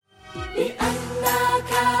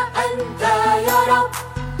لأنك أنت يا رب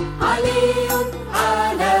علي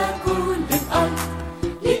على كل الأرض،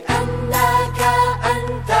 لأنك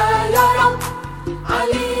أنت يا رب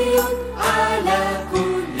علي على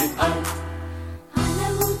كل الأرض.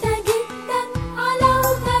 علوت جدا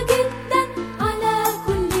علوت جدا على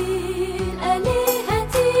كل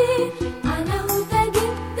آلهتي، علوت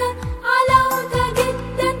جدا علوت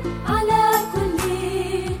جدا على كل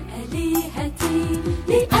آلهتي،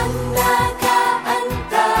 لأنك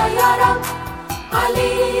أنت يا رب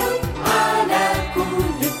علي على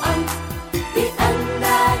كل الأرض،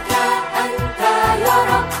 لأنك أنت يا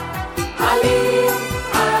رب علي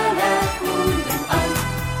على كل الأرض.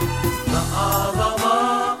 ما أعظم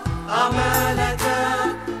أعمالك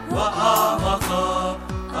وأعمق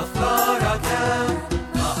أفكارك،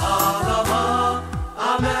 ما أعظم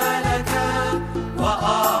أعمالك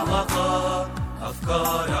وأعمق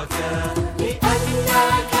أفكارك،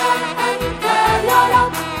 لأنك أنت يا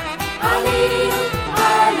رب علي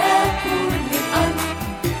على كل الأرض،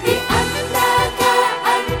 لأنك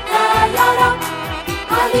أنت يا رب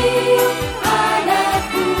علي على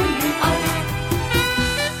كل الأرض.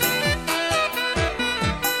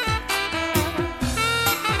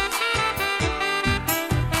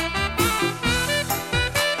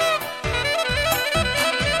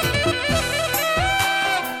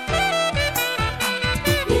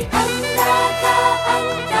 لأنك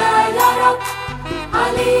أنت يا رب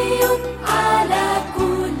علي على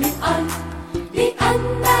كل الأرض،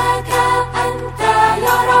 لأنك أنت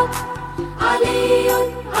يا رب علي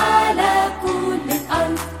على كل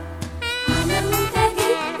الأرض. علوت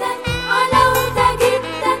جدا علوت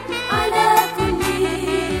جدا على كل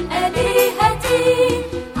آلهتي،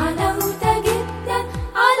 علوت جدا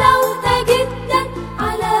علوت جدا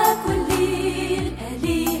على كل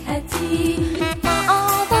آلهتي. ما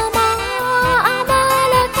أعظم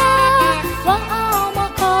أعمالك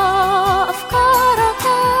وأعمق أفكارك،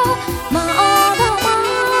 ما أعظم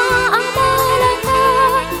أعمالك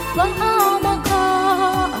وأعمق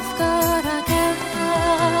أفكارك،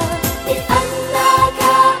 لأنك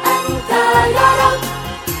أنت يا رب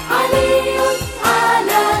علي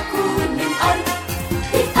على كل الأرض،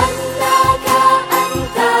 لأنك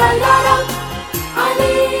أنت يا رب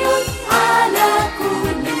علي على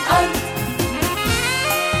كل الأرض.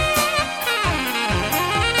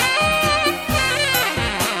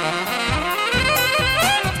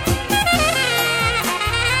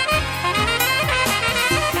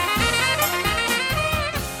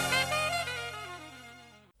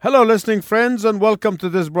 Hello, listening friends, and welcome to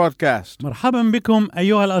this broadcast. مرحبا بكم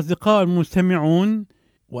أيها الأصدقاء المستمعون،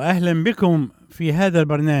 وأهلا بكم في هذا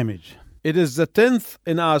البرنامج. It is the 10th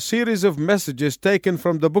in our series of messages taken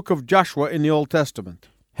from the book of Joshua in the Old Testament.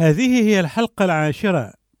 هذه هي الحلقة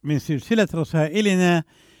العاشرة من سلسلة رسائلنا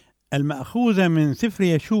المأخوذة من سفر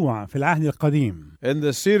يشوع في العهد القديم. In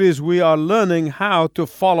this series, we are learning how to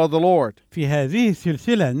follow the Lord. في هذه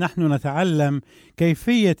السلسلة نحن نتعلم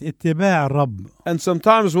كيفية اتباع الرب. And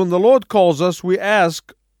sometimes when the Lord calls us, we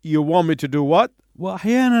ask, you want me to do what?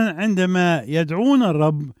 وأحيانا عندما يدعونا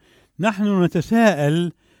الرب نحن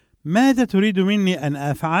نتساءل ماذا تريد مني أن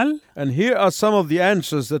أفعل؟ And here are some of the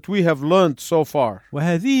answers that we have learned so far.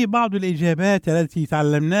 وهذه بعض الإجابات التي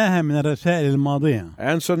تعلمناها من الرسائل الماضية.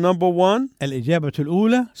 Answer number 1, الإجابة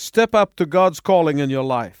الأولى: step up to God's calling in your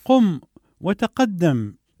life. قم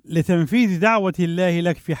وتقدم لتنفيذ دعوة الله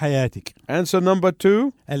لك في حياتك. Answer number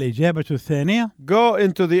 2, الإجابة الثانية: go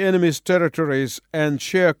into the enemy's territories and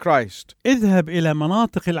share Christ. اذهب إلى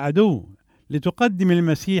مناطق العدو لتقدم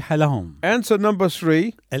المسيح لهم. Answer number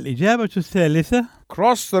 3, الإجابة الثالثة: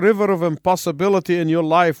 cross the river of impossibility in your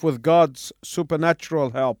life with God's supernatural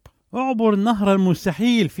help. اعبر نهر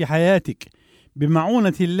المستحيل في حياتك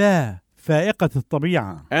بمعونة الله فائقة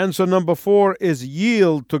الطبيعة. Answer number 4 is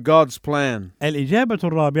yield to God's plan. الإجابة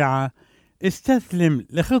الرابعة: استسلم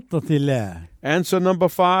لخطة الله. Answer number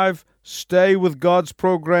 5, stay with God's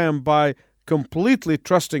program by completely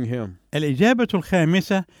trusting Him. الإجابة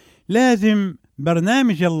الخامسة: لازم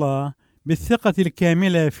برنامج الله بالثقة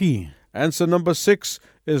الكاملة فيه. Answer number 6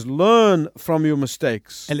 is learn from your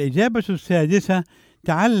mistakes. الإجابة السادسة: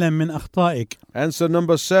 تعلم من أخطائك. Answer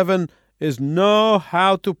number 7 is know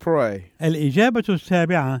how to pray. الإجابة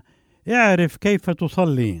السابعة: اعرف كيف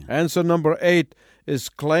تصلي. Answer number 8 is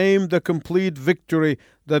claim the complete victory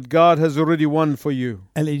that God has already won for you.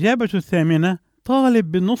 الإجابة الثامنة: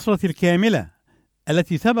 طالب بالنصرة الكاملة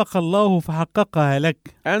التي سبق الله فحققها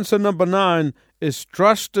لك. Answer number 9 is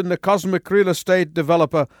trust in the cosmic real estate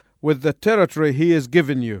developer with the territory he has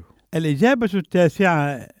given you. الإجابة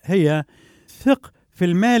التاسعة هي ثق في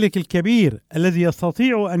المالك الكبير الذي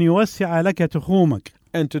يستطيع أن يوسع لك تخومك.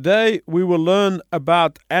 And today we will learn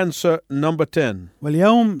about answer number 10.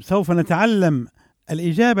 واليوم سوف نتعلم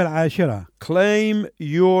الإجابة العاشرة. Claim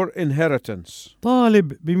your inheritance.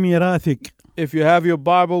 طالب بميراثك. If you have your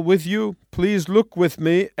Bible with you, please look with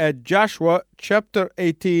me at Joshua chapter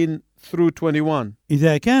 18 through 21.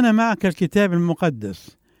 إذا كان معك الكتاب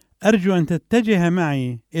المقدس أرجو أن تتجه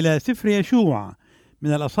معي إلى سفر يشوع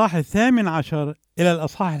من الأصحاح 18 إلى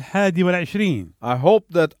الأصحاح 21. I hope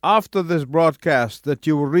that after this broadcast that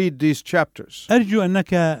you will read these chapters. أرجو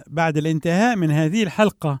أنك بعد الانتهاء من هذه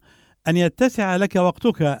الحلقة أن يتسع لك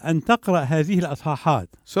وقتك أن تقرأ هذه الأصحاحات.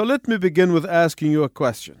 So let me begin with asking you a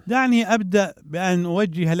question. دعني أبدأ بأن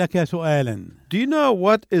أوجه لك سؤالا. Do you know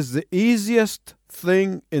what is the easiest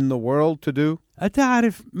thing in the world to do?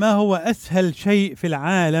 أتعرف ما هو أسهل شيء في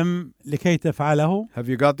العالم لكي تفعله؟ Have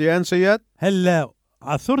you got the answer yet? هل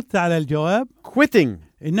عثرت على الجواب؟ Quitting.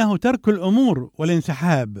 إنه ترك الأمور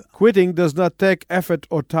والانسحاب. Quitting does not take effort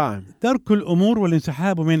or time. ترك الأمور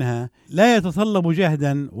والانسحاب منها لا يتطلب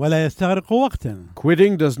جهدا ولا يستغرق وقتا.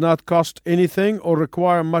 Quitting does not cost anything or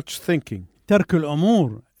require much thinking. ترك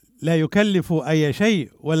الأمور لا يكلف أي شيء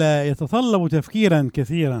ولا يتطلب تفكيرا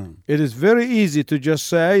كثيرا. It is very easy to just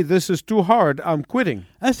say, this is too hard, I'm quitting.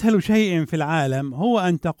 أسهل شيء في العالم هو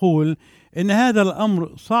أن تقول إن هذا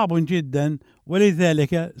الأمر صعب جدا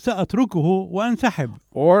ولذلك سأتركه وأنسحب.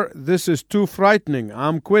 Or this is too frightening,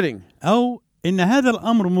 I'm quitting. أو إن هذا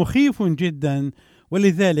الأمر مخيف جدا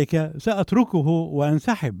ولذلك سأتركه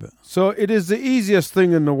وأنسحب. So it is the easiest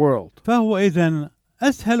thing in the world. فهو إذن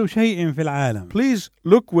أسهل شيء في العالم. Please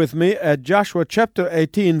look with me at Joshua chapter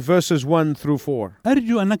 18 verses 1 through 4.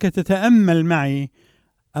 أرجو أنك تتأمل معي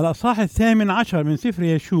الأصحاح 18 من سفر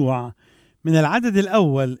يشوع من العدد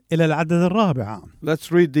الأول إلى العدد الرابع.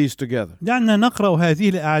 Let's read these together. دعنا نقرأ هذه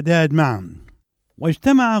الأعداد معا.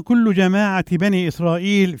 واجتمع كل جماعة بني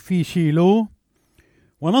إسرائيل في شيلو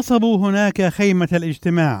ونصبوا هناك خيمة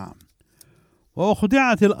الاجتماع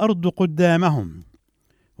وأخضعت الأرض قدامهم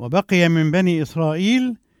وبقي من بني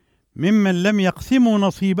إسرائيل ممن لم يقسموا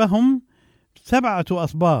نصيبهم 7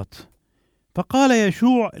 أسباط. فقال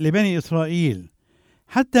يشوع لبني إسرائيل: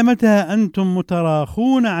 حتى متى أنتم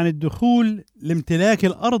متراخون عن الدخول لامتلاك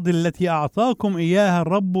الأرض التي أعطاكم إياها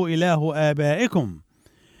الرب إله آبائكم؟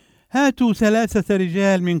 هاتوا 3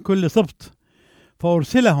 رجال من كل سبط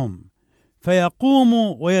فأرسلهم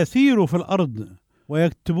فيقوموا ويسيروا في الأرض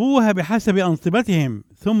ويكتبوها بحسب أنصبتهم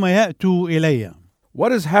ثم يأتوا إلي.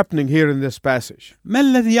 What is happening here in this passage? ما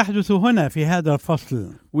الذي يحدث هنا في هذا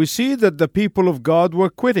الفصل؟ We see that the people of God were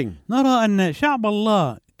quitting. نرى أن شعب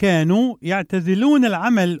الله كانوا يعتزلون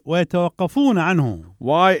العمل ويتوقفون عنه.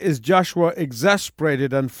 Why is Joshua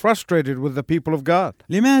exasperated and frustrated with the people of God?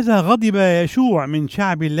 لماذا غضب يشوع من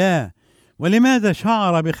شعب الله؟ ولماذا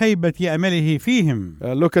شعر بخيبة أمله فيهم؟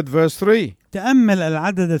 Look at verse 3. تأمل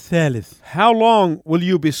العدد الثالث. How long will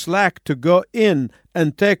you be slack to go in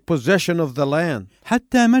and take possession of the land?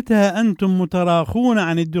 حتى متى أنتم متراخون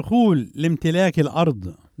عن الدخول لامتلاك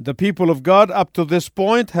الأرض؟ The people of God up to this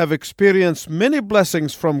point have experienced many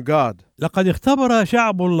blessings from God. لقد اختبر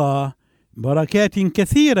شعب الله بركات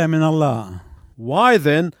كثيرة من الله. Why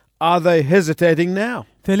then are they hesitating now?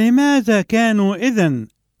 فلماذا كانوا إذن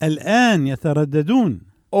الآن يترددون؟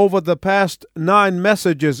 Over the past 9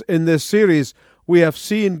 messages in this series, we have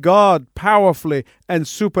seen God powerfully and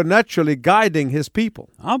supernaturally guiding His people.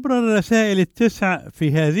 عبر الرسائل 9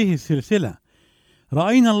 في هذه السلسلة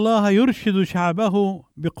رأينا الله يرشد شعبه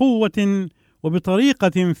بقوة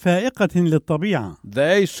وبطريقة فائقة للطبيعة.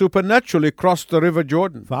 They supernaturally crossed the river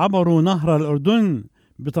Jordan. فعبروا نهر الأردن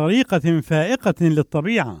بطريقة فائقة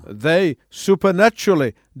للطبيعة. They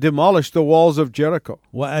supernaturally demolished the walls of Jericho.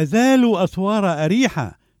 وأزالوا أسوار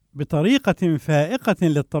أريحا بطريقة فائقة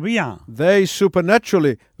للطبيعة. They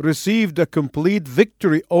supernaturally received a complete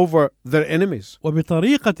victory over their enemies.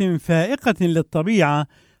 وبطريقة فائقة للطبيعة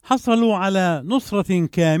حصلوا على نصرة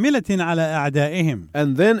كاملة على أعدائهم.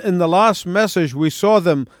 And then in the last message we saw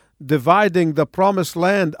them dividing the promised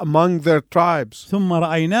land among their tribes. ثم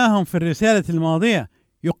رأيناهم في الرسالة الماضية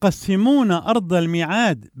يقسمون أرض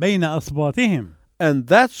الميعاد بين أسباطهم. And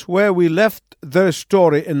that's where we left their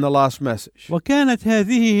story in the last message. وكانت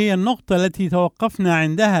هذه هي النقطة التي توقفنا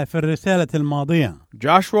عندها في الرسالة الماضية.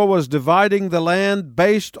 Joshua was dividing the land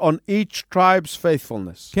based on each tribe's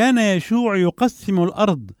faithfulness. كان يشوع يقسم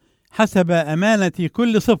الأرض حسب أمانة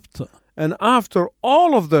كل سبط. And after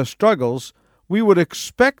all of their struggles, we would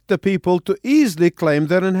expect the people to easily claim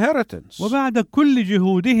their inheritance. وبعد كل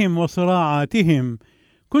جهودهم وصراعاتهم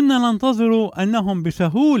كنا ننتظر أنهم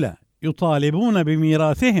بسهولة يطالبون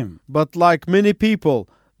بميراثهم. But like many people,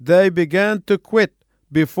 they began to quit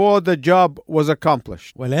before the job was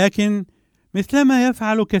accomplished. ولكن مثلما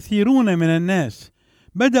يفعل كثيرون من الناس،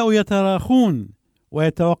 بدأوا يتراخون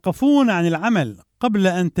ويتوقفون عن العمل قبل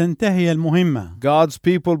أن تنتهي المهمة. God's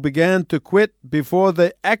people began to quit before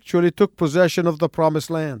they actually took possession of the promised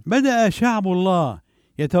land. بدأ شعب الله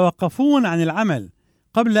يتوقفون عن العمل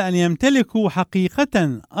قبل أن يمتلكوا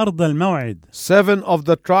حقيقة أرض الموعد. 7 of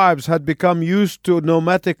the tribes had become used to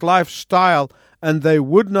nomadic lifestyle and they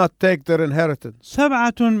would not take their inheritance.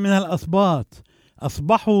 7 من الأسباط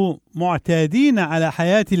أصبحوا معتادين على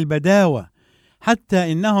حياة البداوة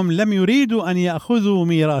حتى إنهم لم يريدوا أن يأخذوا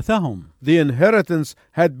ميراثهم. The inheritance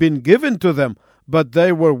had been given to them, but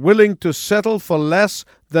they were willing to settle for less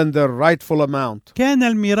than their rightful amount. كان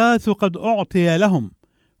الميراث قد أعطي لهم،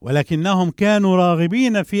 ولكنهم كانوا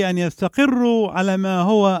راغبين في أن يستقروا على ما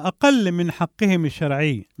هو أقل من حقهم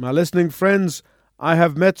الشرعي. My listening friends, I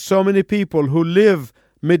have met so many people who live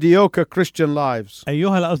mediocre Christian lives.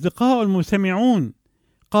 أيها الأصدقاء المستمعون،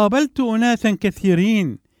 قابلت أناسا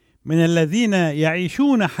كثيرين من الذين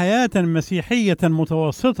يعيشون حياة مسيحية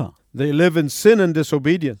متوسطة. They live in sin and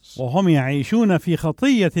disobedience. وهم يعيشون في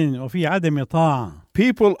خطية وفي عدم طاعة.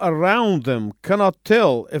 People around them cannot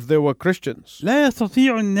tell if they were Christians. لا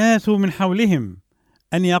يستطيع الناس من حولهم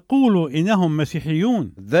أن يقولوا إنهم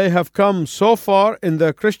مسيحيون. They have come so far in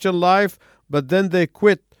their Christian life, but then they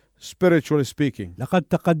quit, spiritually speaking. لقد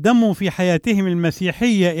تقدموا في حياتهم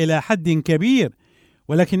المسيحية إلى حد كبير،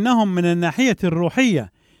 ولكنهم من الناحية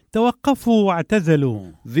الروحية توقفوا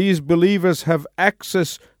واعتزلوا. These believers have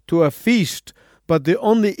access to a feast, but they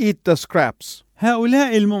only eat the scraps.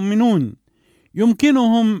 هؤلاء المؤمنون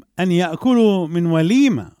يمكنهم أن يأكلوا من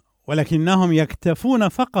وليمة، ولكنهم يكتفون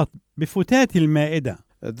فقط بفتات المائدة.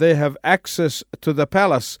 They have access to the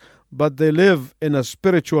palace, but they live in a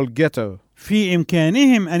spiritual ghetto. في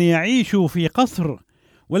إمكانهم أن يعيشوا في قصر،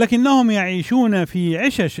 ولكنهم يعيشون في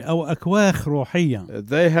عشش أو أكواخ روحية.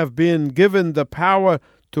 They have been given the power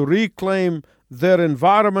to reclaim their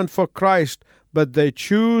environment for Christ, but they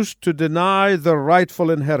choose to deny their rightful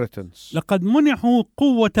inheritance. لقد منحوا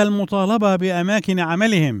قوة المطالبة بأماكن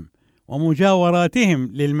عملهم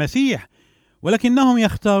ومجاوراتهم للمسيح، ولكنهم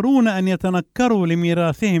يختارون أن يتنكروا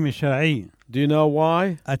لميراثهم الشرعي. Do you know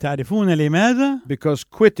why? أتعرفون لماذا؟ Because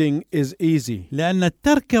quitting is easy. لأن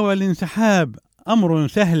الترك والانسحاب أمر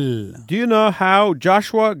سهل. Do you know how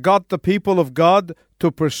Joshua got the people of God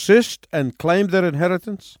to persist and claim their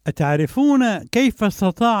inheritance? أتعرفون كيف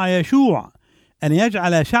استطاع يشوع أن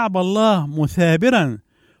يجعل شعب الله مثابرا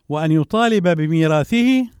وأن يطالب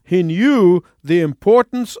بميراثه؟ He knew the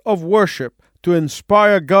importance of worship to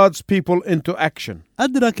inspire God's people into action.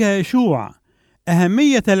 أدرك يشوع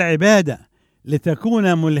أهمية العبادة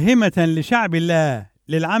لتكون ملهمة لشعب الله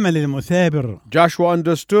للعمل المثابر. Joshua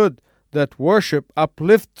understood that worship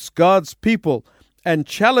uplifts God's people and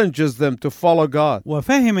challenges them to follow God.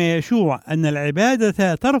 وفهم يشوع أن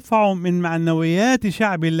العبادة ترفع من معنويات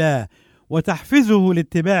شعب الله وتحفزه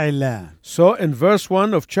لاتباع الله. So in verse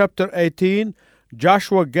 1 of chapter 18,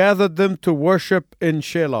 Joshua gathered them to worship in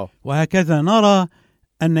Shiloh. وهكذا نرى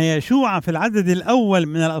أن يشوع في العدد الأول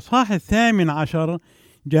من الأصحاح 18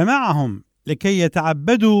 جمعهم لكي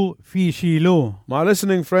يتعبدوا في شيلوه. My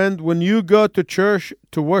listening friend, when you go to church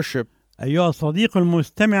to worship, أيها الصديق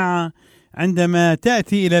المستمع، عندما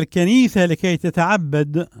تأتي إلى الكنيسة لكي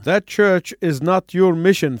تتعبد، that church is not your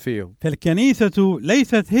mission field. فالكنيسة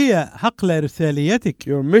ليست هي حقل إرساليتك.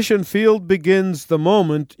 Your mission field begins the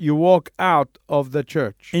moment you walk out of the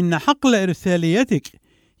church. إن حقل إرساليتك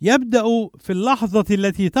يبدأ في اللحظة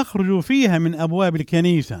التي تخرج فيها من أبواب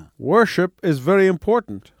الكنيسة. Worship is very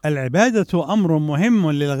important. العبادة أمر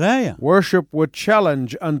مهم للغاية. Worship would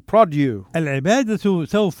challenge and prod you. العبادة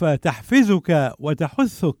سوف تحفزك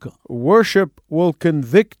وتحثك. Worship will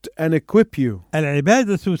convict and equip you.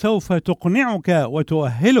 العبادة سوف تقنعك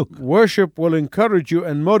وتؤهلك. Worship will encourage you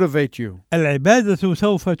and motivate you. العبادة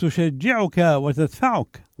سوف تشجعك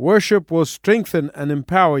وتدفعك. Worship will strengthen and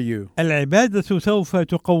empower you. العبادة سوف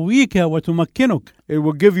تقويك وتمكنك. It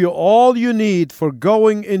will give you all you need for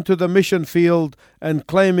going into the mission field and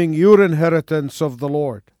claiming your inheritance of the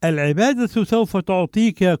Lord. العبادة سوف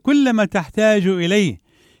تعطيك كل ما تحتاج إليه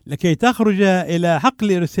لكي تخرج إلى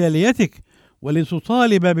حقل إرساليتك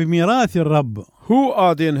ولتطالب بميراث الرب. Who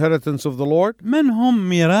are the inheritance of the Lord? من هم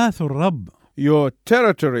ميراث الرب؟ Your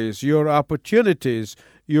territories, your opportunities,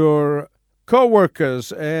 your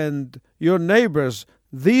co-workers and your neighbors.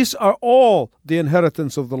 These are all the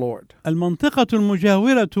inheritance of the Lord. المنطقة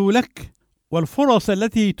المجاورة لك والفرص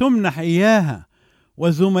التي تمنح إياها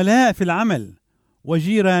والزملاء في العمل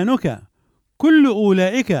وجيرانك، كل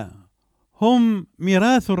أولئك هم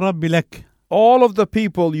ميراث الرب لك. All of the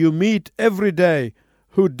people you meet every day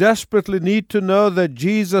who desperately need to know that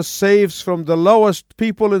Jesus saves from the lowest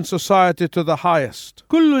people in society to the highest.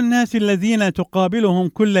 كل الناس الذين تقابلهم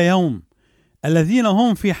كل يوم الذين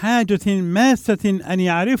هم في حاجة ماسة أن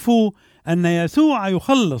يعرفوا أن يسوع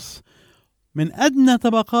يخلص من أدنى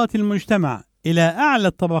طبقات المجتمع إلى أعلى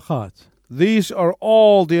الطبقات. These are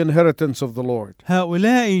all the inheritance of the Lord.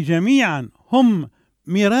 هؤلاء جميعا هم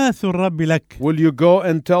ميراث الرب لك. Will you go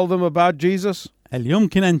and tell them about Jesus? هل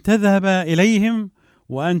يمكن أن تذهب إليهم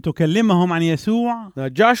وأن تكلمهم عن يسوع؟ Now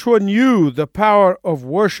Joshua knew the power of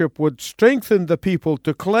worship would strengthen the people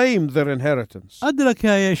to claim their inheritance. أدرك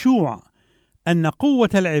يشوع أن قوة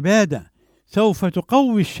العبادة سوف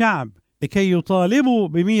تقوي الشعب لكي يطالبوا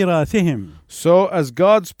بميراثهم. So as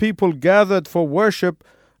God's people gathered for worship,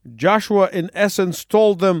 Joshua in essence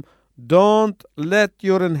told them, don't let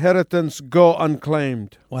your inheritance go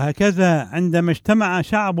unclaimed. وهكذا عندما اجتمع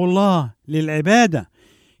شعب الله للعبادة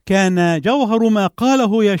كان جوهر ما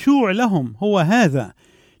قاله يشوع لهم هو هذا: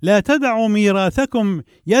 لا تدعوا ميراثكم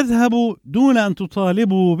يذهب دون أن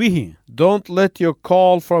تطالبوا به. Don't let your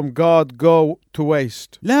call from God go to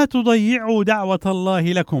waste. لا تضيعوا دعوة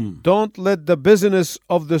الله لكم. Don't let the business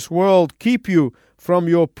of this world keep you from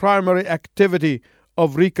your primary activity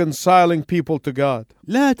of reconciling people to God.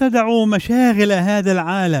 لا تدعوا مشاغل هذا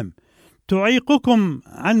العالم تعيقكم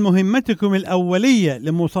عن مهمتكم الأولية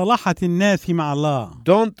لمصالحة الناس مع الله.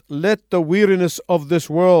 Don't let the weariness of this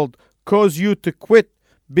world cause you to quit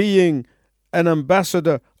being an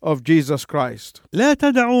ambassador of Jesus Christ. لا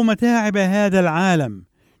تدعوا متاعب هذا العالم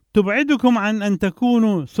تبعدكم عن أن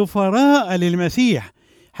تكونوا سفراء للمسيح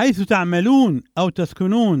حيث تعملون أو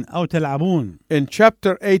تسكنون أو تلعبون. In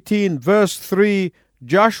chapter 18 verse 3,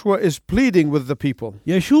 Joshua is pleading with the people.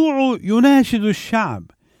 يشوع يناشد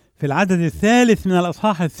الشعب في العدد الثالث من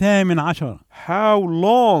الأصحاح 18. How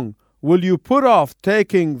long will you put off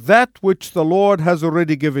taking that which the Lord has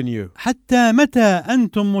already given you? حتى متى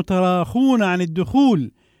أنتم متراخون عن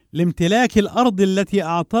الدخول لامتلاك الأرض التي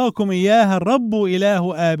أعطاكم إياها الرب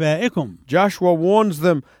إله آبائكم. Joshua warns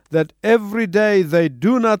them that every day they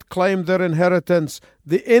do not claim their inheritance,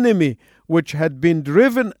 the enemy which had been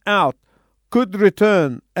driven out could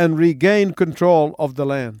return and regain control of the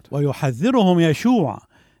land. ويحذرهم يشوع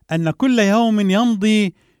أن كل يوم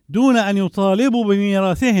يمضي دون أن يطالبوا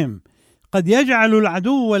بميراثهم قد يجعل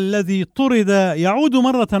العدو الذي طرد يعود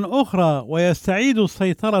مرة أخرى ويستعيد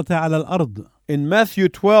السيطرة على الأرض. In Matthew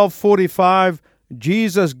 12:45,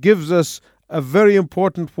 Jesus gives us a very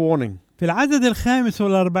important warning. في العدد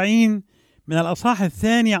 45 من الأصحاح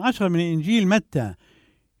 12 من إنجيل متى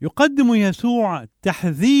يقدم يسوع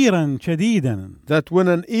تحذيرا شديدا That when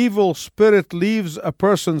an evil spirit leaves a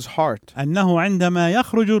person's heart, أنه عندما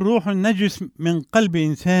يخرج الروح النجس من قلب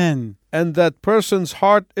إنسان and that person's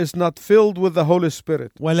heart is not filled with the Holy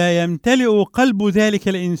Spirit, ولا يمتلئ قلب ذلك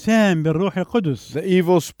الإنسان بالروح القدس، the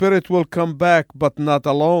evil spirit will come back but not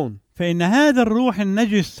alone. فإن هذا الروح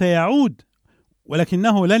النجس سيعود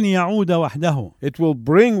ولكنه لن يعود وحده. It will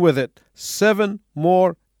bring with it 7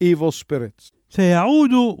 more evil spirits.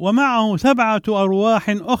 سيعود ومعه 7 أرواح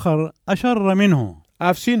أخر أشر منه.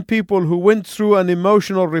 I've seen people who went through an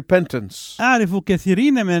emotional repentance, أعرف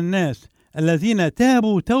كثيرين من الناس الذين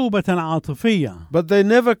تابوا توبة عاطفية but they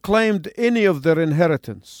never claimed any of their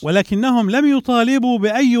inheritance. ولكنهم لم يطالبوا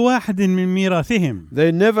بأي واحد من ميراثهم.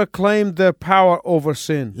 They never claimed their power over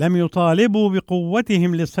sin. لم يطالبوا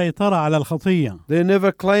بقوتهم للسيطرة على الخطية. They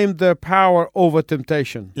never claimed their power over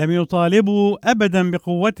temptation. لم يطالبوا أبدا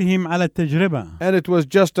بقوتهم على التجربة. And it was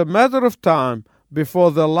just a matter of time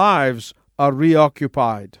before their lives are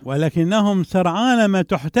reoccupied. ولكنهم سرعان ما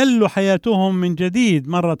تحتل حياتهم من جديد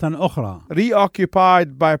مرة أخرى.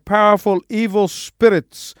 Reoccupied by powerful evil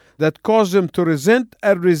spirits that cause them to resent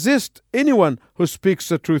and resist anyone who speaks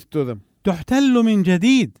the truth to them. تحتل من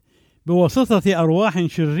جديد بواسطة أرواح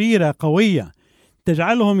شريرة قوية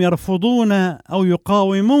تجعلهم يرفضون أو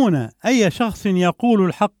يقاومون أي شخص يقول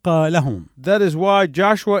الحق لهم. That is why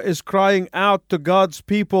Joshua is crying out to God's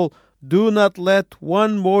people, do not let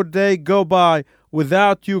one more day go by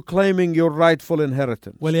without you claiming your rightful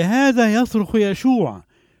inheritance. ولهذا يصرخ يشوع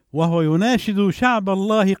وهو يناشد شعب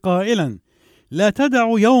الله قائلا: لا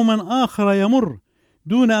تدعوا يوما آخر يمر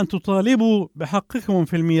دون أن تطالبوا بحقكم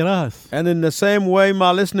في الميراث. And in the same way,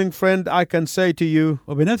 my listening friend, I can say to you,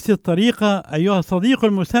 وبنفس الطريقة أيها الصديق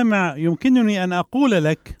المستمع يمكنني أن أقول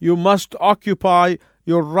لك: you must occupy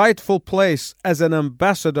your rightful place as an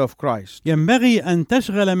ambassador of Christ. ينبغي أن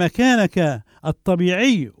تشغل مكانك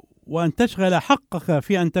الطبيعي وأن تشغل حقك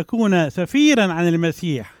في أن تكون سفيرا عن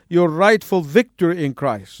المسيح. Your rightful victory in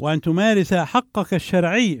Christ. وأن تمارس حقك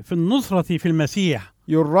الشرعي في النصرة في المسيح.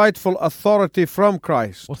 your rightful authority from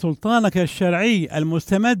Christ, وسلطانك الشرعي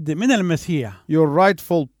المستمد من المسيح، your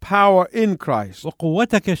rightful power in Christ,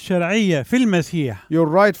 وقوتك الشرعية في المسيح، your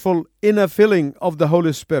rightful inner filling of the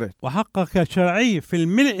Holy Spirit. وحقك الشرعي في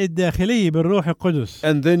الملء الداخلي بالروح القدس.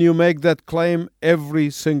 And then you make that claim every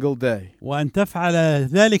single day. وأن تفعل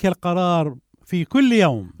ذلك القرار في كل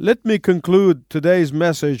يوم. Let me conclude today's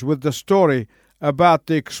message with the story about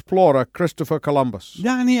the explorer Christopher Columbus.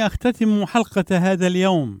 دعني أختتم حلقة هذا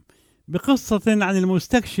اليوم بقصة عن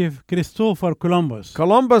المستكشف كريستوفر كولومبوس.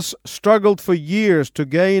 Columbus struggled for years to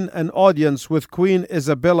gain an audience with Queen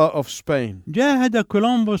Isabella of Spain. جاهد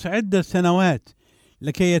كولومبوس عدة سنوات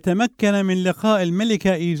لكي يتمكن من لقاء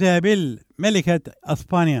الملكة إيزابيل ملكة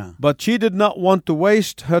أسبانيا. But she did not want to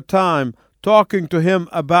waste her time talking to him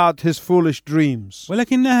about his foolish dreams.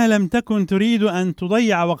 ولكنها لم تكن تريد أن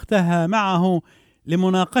تضيع وقتها معه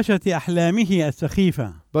لمناقشة أحلامه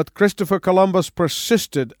السخيفة. But Christopher Columbus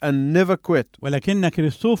persisted and never quit. ولكن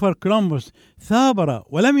كريستوفر كولومبوس ثابر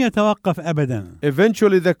ولم يتوقف أبدا.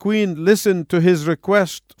 Eventually the queen listened to his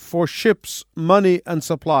request for ships, money and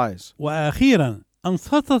supplies. وأخيرا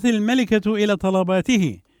أنصتت الملكة إلى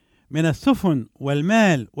طلباته من السفن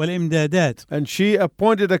والمال والإمدادات. And she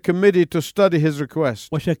appointed a committee to study his request.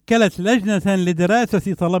 وشكلت لجنة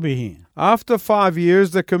لدراسة طلبه. After 5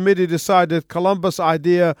 years, the committee decided Columbus'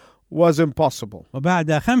 idea was impossible.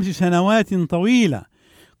 وبعد 5 سنوات طويلة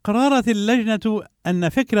قررت اللجنة أن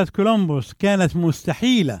فكرة كولومبوس كانت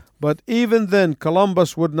مستحيلة. But even then,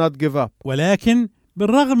 Columbus would not give up. ولكن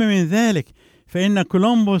بالرغم من ذلك فإن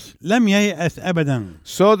كولومبوس لم ييأس أبدا.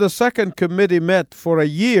 So the second committee met for a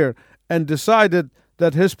year and decided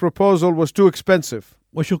that his proposal was too expensive.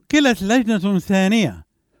 وشكلت لجنة ثانية،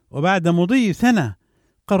 وبعد مضي سنة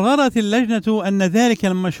قررت اللجنة أن ذلك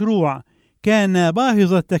المشروع كان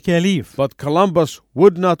باهظ التكاليف. But Columbus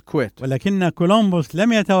would not quit. ولكن كولومبوس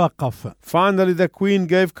لم يتوقف. Finally, the queen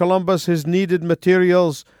gave Columbus his needed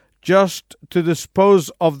materials just to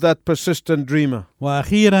dispose of that persistent dreamer.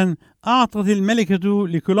 وأخيرا أعطت الملكة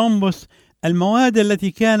لكولومبوس المواد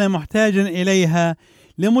التي كان محتاجا إليها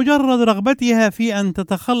لمجرد رغبتها في أن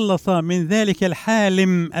تتخلص من ذلك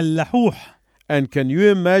الحالم اللحوح. And can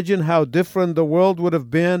you imagine how different the world would have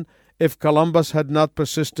been if Columbus had not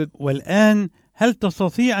persisted? والآن هل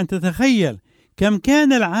تستطيع أن تتخيل كم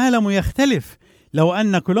كان العالم يختلف لو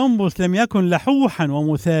أن كولومبوس لم يكن لحوحا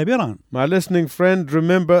ومثابرا؟ My listening friend,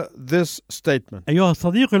 remember this statement. أيها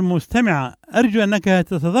الصديق المستمع، أرجو أنك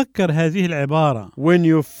تتذكر هذه العبارة. When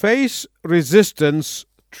you face resistance,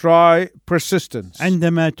 try persistence.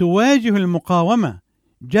 عندما تواجه المقاومة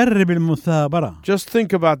جرب المثابرة. Just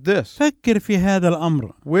think about this. فكر في هذا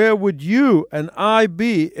الأمر. Where would you and I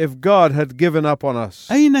be if God had given up on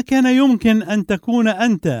us? أين كان يمكن أن تكون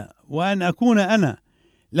أنت وأن أكون أنا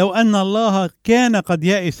لو أن الله كان قد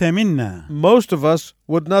يأس منا؟ Most of us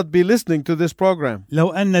would not be listening to this program. لو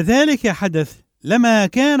أن ذلك حدث لما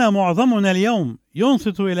كان معظمنا اليوم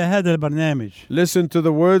ينصت إلى هذا البرنامج. Listen to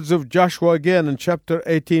the words of Joshua again in chapter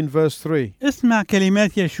 18 verse 3. اسمع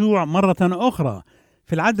كلمات يشوع مرة أخرى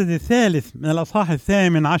في العدد 3 من الأصحاح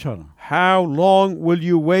 18. How long will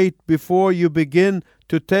you wait before you begin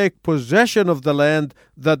to take possession of the land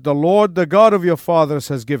that the Lord, the God of your fathers,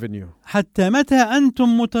 has given you? حتى متى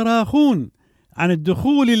أنتم متراخون عن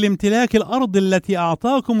الدخول لامتلاك الأرض التي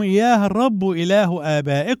أعطاكم إياها الرب إله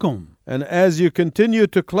آبائكم؟ And as you continue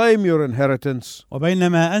to claim your inheritance,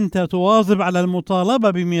 وبينما أنت تواظب على المطالبة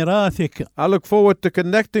بميراثك، I look forward to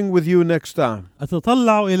connecting with you next time.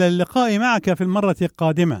 أتطلع إلى اللقاء معك في المرة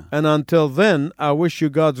القادمة. And until then, I wish you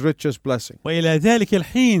God's richest blessing. وإلى ذلك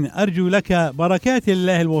الحين أرجو لك بركات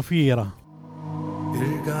الله الوفيرة.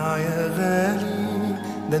 ارجع يا غالي،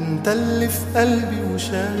 ده انت اللي في قلبي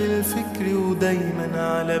وشاغل فكري ودايما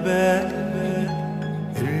على بالي.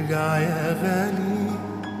 ارجع يا غالي،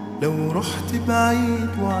 لو رحت بعيد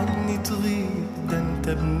وعني تغيب، ده انت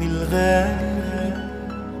ابني الغالي.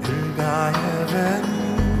 ارجع يا غالي،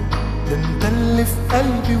 ده انت اللي في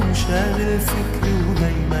قلبي وشاغل فكري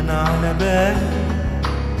ودايما على بالي.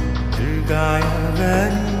 ارجع يا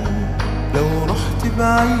غالي، لو رحت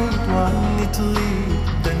بعيد وعني تغيب،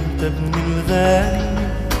 ده انت ابني الغالي.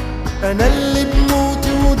 انا اللي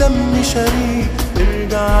بموتي ودمي شريك.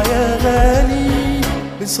 ارجع يا غالي،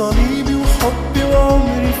 بصليبي وحبي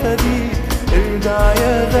وعمري فديك. ارجع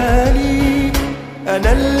يا غالي،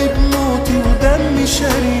 انا اللي بموتي ودمي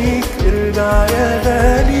شريك. ارجع يا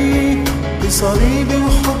غالي، بصليبي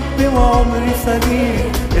وحبي وعمري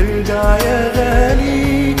فديك. ارجع يا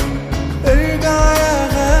غالي، ارجع يا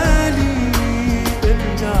غالي،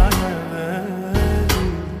 ارجع يا غالي،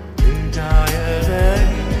 ارجع يا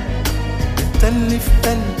غالي. انت اللي في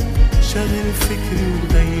قلبي شاغل فكري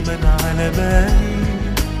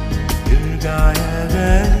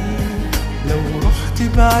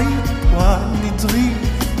بعيد وعني تغيب،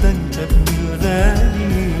 ده انت ابني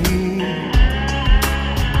الغالي.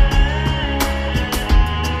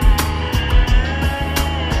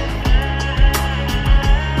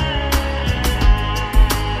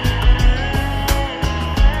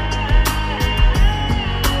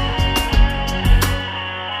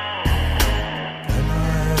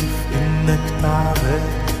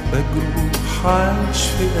 مجروح عايش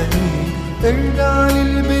في أنين، ارجع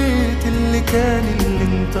للبيت اللي كان اللي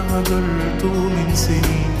انت هجرته من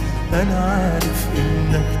سنين. أنا عارف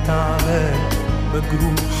إنك تعبان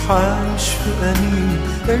مجروح عايش في أنين،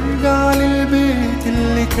 ارجع للبيت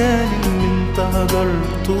اللي كان اللي انت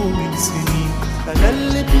هجرته من سنين. أنا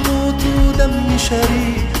اللي بموت ودمي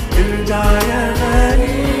شريك، ارجع يا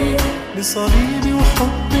غالي بصليبي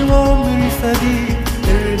وحبي وعمري فديك.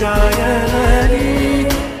 ارجع يا غالي،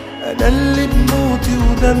 أنا اللي بموتي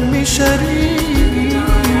ودمي شريك،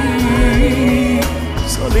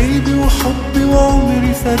 صليبي وحبي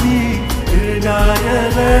وعمري فديك. ارجع يا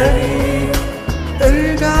غالي،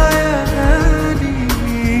 ارجع يا غالي،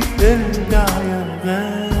 ارجع يا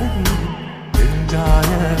غالي، ارجع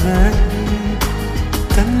يا غالي.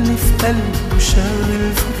 تلي في قلبي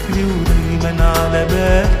وشاغل فكري ودايما على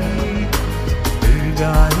بالي.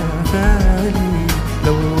 ارجع يا غالي،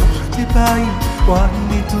 لو رحت بعيد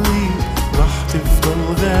وعني تغيب راح تفضل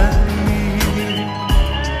غالي.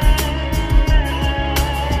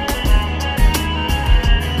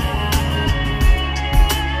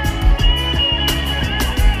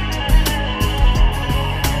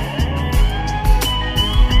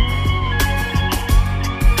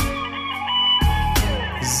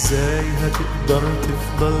 ازاي هتقدر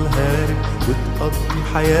تفضل هارب وتقضي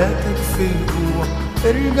حياتك في الجوع؟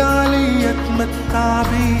 ارجع لي اتمتع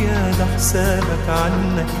بيا، ده حسابك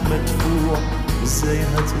عنك مدفوع. ازاي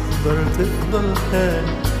هتقدر تفضل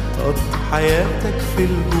هارب تقضي حياتك في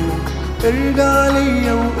الجوع؟ ارجع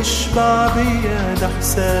لي واشبع بيا، ده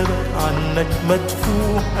حسابك عنك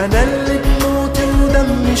مدفوع. انا اللي بموتي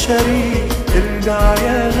ودمي شريك، ارجع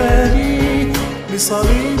يا غالي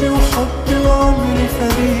بصليبي وحبي وعمري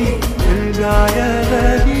فديك. ارجع يا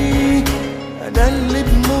غالي، أنا اللي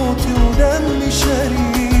بموتي ودمي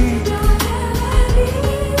شريك،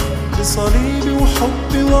 بصليبي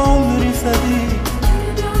وحبي وعمري فديك.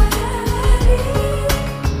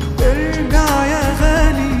 ارجع يا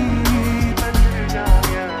غالي، ارجع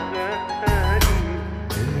يا غالي،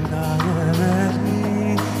 ارجع يا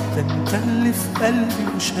غالي. ده انت اللي في قلبي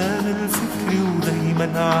وشاغل فكري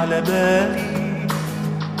ودايما على بالي.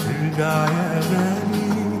 ارجع يا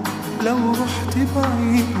غالي، لو رحت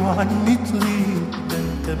بعيد وعني تغيب، ده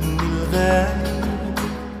انت ابني الغالي.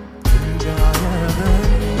 ارجع يا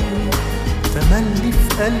غالي، تملي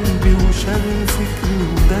في قلبي وشاغل فكري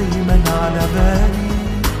ودايما على بالي.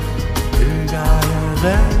 ارجع يا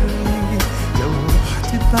غالي، لو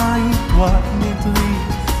رحت بعيد وعني تغيب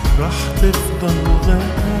راح تفضل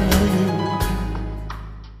غالي.